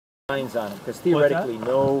spines on them, because theoretically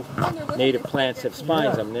no native plants have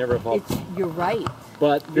spines on them. Never evolved. You're right.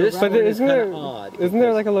 But this one is kind of odd. Isn't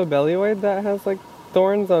there like a lobelioid that has like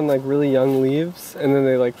thorns on like really young leaves and then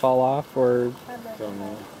they like fall off or? Don't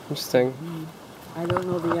know. Interesting. I don't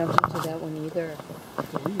know the answer to that one either.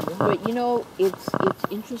 But you know, it's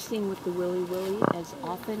interesting with the Willy Willy. As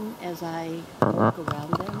often as I walk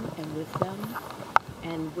around them and with them,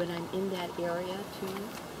 and when I'm in that area too,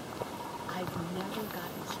 I've never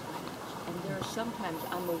gotten scratched. And there are sometimes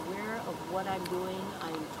I'm aware of what I'm doing.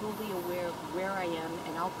 I'm totally aware of where I am,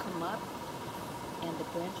 and I'll come up, and the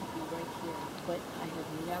branch will be right here. But I have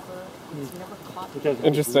never, it's never caught me.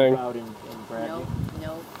 Interesting.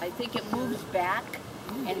 No. I think it moves back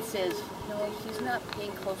and says, no, she's not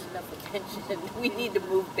paying close enough attention. We need to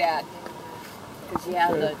move back. Because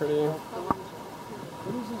Very pretty.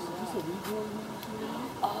 What is this? Is this a regrowing?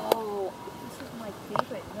 Oh, this is my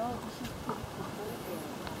favorite. No, this is pretty.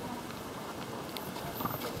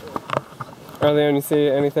 Arleon, you see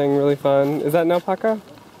anything really fun? Is that an alpaca?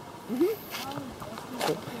 Mm-hmm.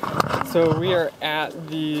 So we are at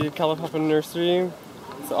the Kalaupapa Nursery.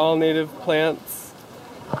 It's all native plants.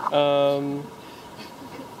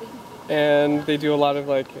 And they do a lot of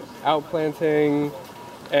like outplanting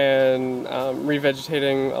and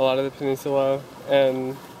revegetating a lot of the peninsula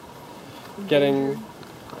and getting,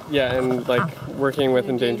 and like working with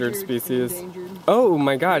endangered species. Oh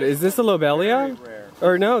my god, is this a lobelia?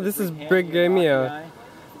 Or no, this is Brighamia.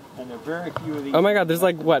 And there are very few of these. Oh my god, there's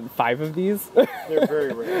like, what, 5 of these? They're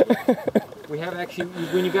very rare. We have actually,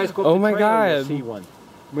 when you guys go up the trail, you'll see one.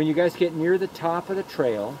 When you guys get near the top of the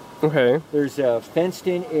trail, there's a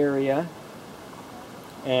fenced-in area,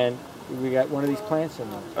 and we got one of these plants in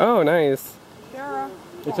there. Oh, nice.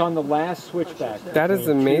 It's on the last switchback. That is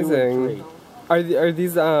amazing. Are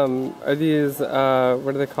these what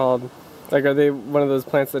are they called? Like, are they one of those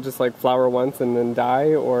plants that just like flower once and then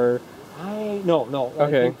die, or? No. Okay. I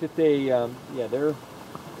think that they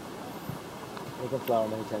can flower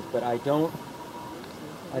many times, but I don't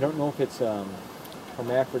know if it's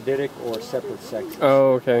hermaphroditic or separate sexes.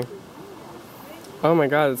 Oh, okay. Oh my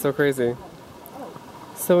god, it's so crazy.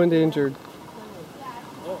 So endangered.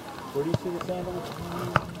 Where do you see the sandalwood?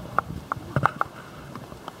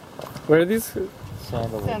 Where are these?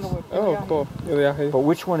 Sandalwood. Oh, cool. But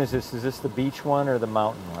which one is this? Is this the beach one or the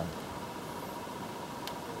mountain one?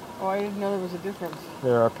 Oh, I didn't know there was a difference.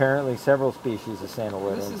 There are apparently several species of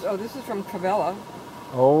sandalwood. This is from Cabela.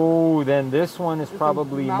 Oh, then this one is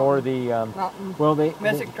probably more the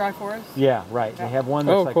Mesic dry forest. Yeah, right. Yeah. They have one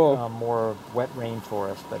that's cool. more wet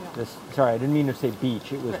rainforest, but this. Sorry, I didn't mean to say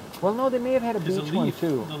beach. It was. Well, no, they may have had a beach one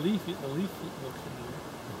too. The leaf looks familiar.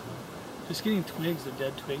 Just getting twigs, the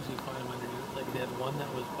dead twigs, you find them underneath. Like they had one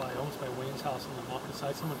that was almost by Wayne's house on the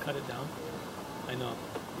mountainside. Someone cut it down. I know,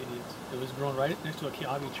 idiots. It was grown right next to a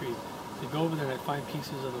kiabi tree. They go over there and I'd find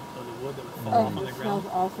pieces of the wood that would fall off on the ground.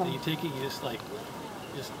 Awesome. And you take it, you just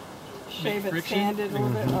shave it, friction, sand it a little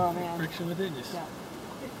bit. Oh man. friction with it, and just.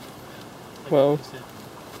 Well.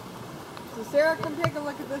 So Sarah, come take a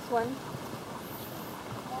look at this one.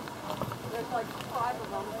 There's like 5 of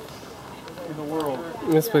them In the world.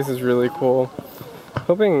 This place is really cool.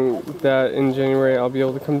 Hoping that in January I'll be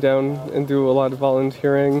able to come down and do a lot of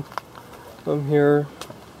volunteering. I'm here.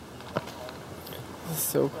 This is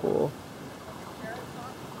so cool.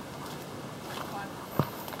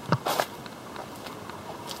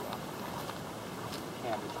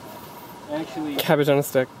 Actually, Cabbage on a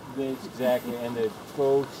stick. Exactly, and the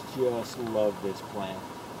folks just love this plant,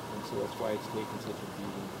 and so that's why it's taken such a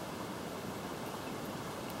beating.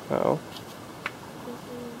 Wow.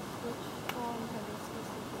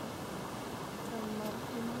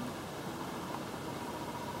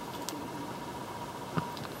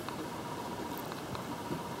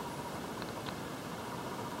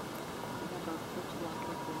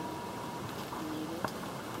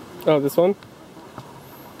 Oh, this one?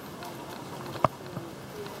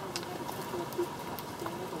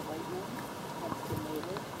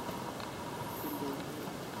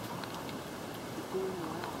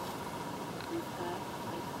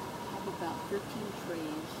 About 13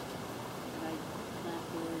 trees that I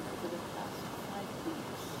planted for the past 5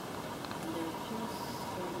 weeks, and they're just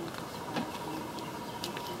starting to sprout.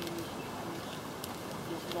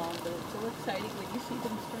 Just longer. It's so exciting when you see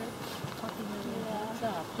them start popping their heads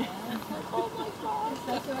up. Oh my gosh!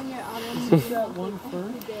 That's on your Is that one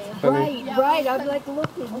first? Right. I'm like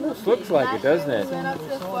looking. This looks like it, doesn't it? We went up to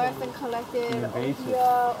the forest and collected Invasive.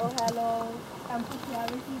 Ohio, and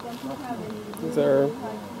Pukiawiki, then These are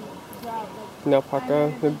sprout.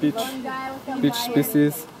 Alpaca, the beach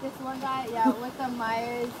species. This one guy, yeah, with the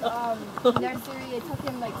Myers nursery, it took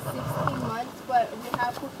him like 16 months, but we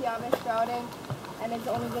have Brighamia sprouting, and it's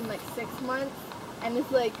only been like 6 months. And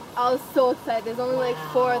it's like, I was so excited. There's only like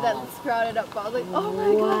 4 that sprouted up. But I was like, oh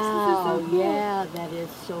my gosh, this is so cool. Yeah, that is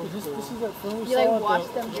so cool. This is that phone You like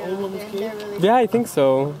watch them grow, and they're really Yeah, I think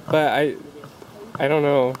so. But I don't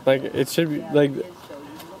know. Like, it should be, like,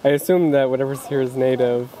 I assume that whatever's here is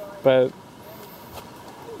native. But,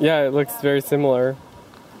 yeah, it looks very similar.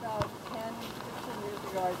 About 10, 15 years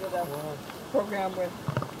ago, I did a program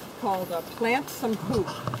called Plant Some Poop.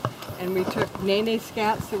 And we took nene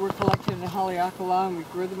scats that were collected in Haleakala and we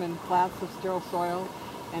grew them in flats of sterile soil.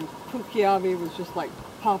 And pukiabi was just like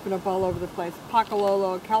popping up all over the place.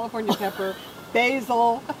 Pakalolo, California pepper,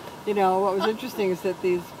 basil. You know, what was interesting is that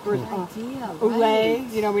these ule,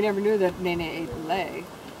 you know, we never knew that nene ate ule.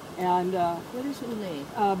 And what is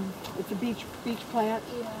ule? It's a beach plant.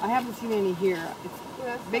 Yeah. I haven't seen any here.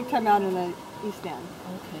 It's big time out in the East End.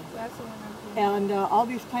 Okay. That's the one I'm And all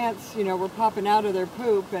these plants, you know, were popping out of their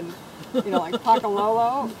poop, and you know, like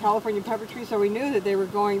Pakalolo, California pepper tree. So we knew that they were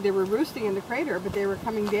roosting in the crater, but they were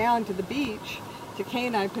coming down to the beach, to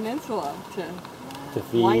Kenai Peninsula, to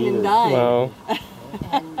wine and dine. Wow.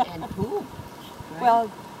 and poop. Right?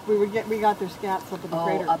 Well, we got their scats up in the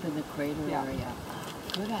crater. Up in the crater Yeah. area.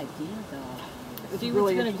 Good idea, though. It's See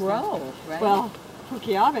really what's going to grow, right? Well,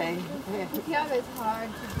 pukiabe. Pukiabi is hard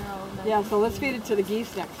to grow. Yeah, so let's feed it to the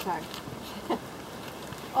geese next time.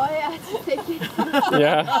 Oh yeah, take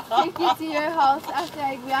it to your house after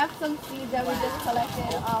we have some seeds that we just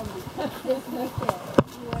collected this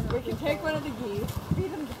weekend. We can take one of the geese, feed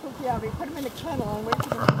them to pukiabi, put them in a kennel, and wait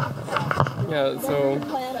for them to Yeah, so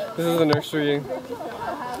this is the nursery.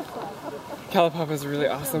 Kalaupapa is a really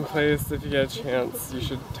awesome place. If you get a chance, you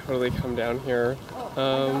should totally come down here.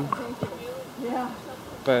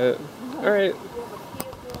 But, alright.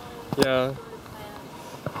 Yeah.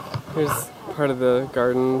 Here's part of the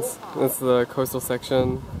gardens. That's the coastal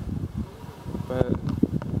section. But,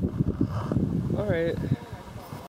 alright.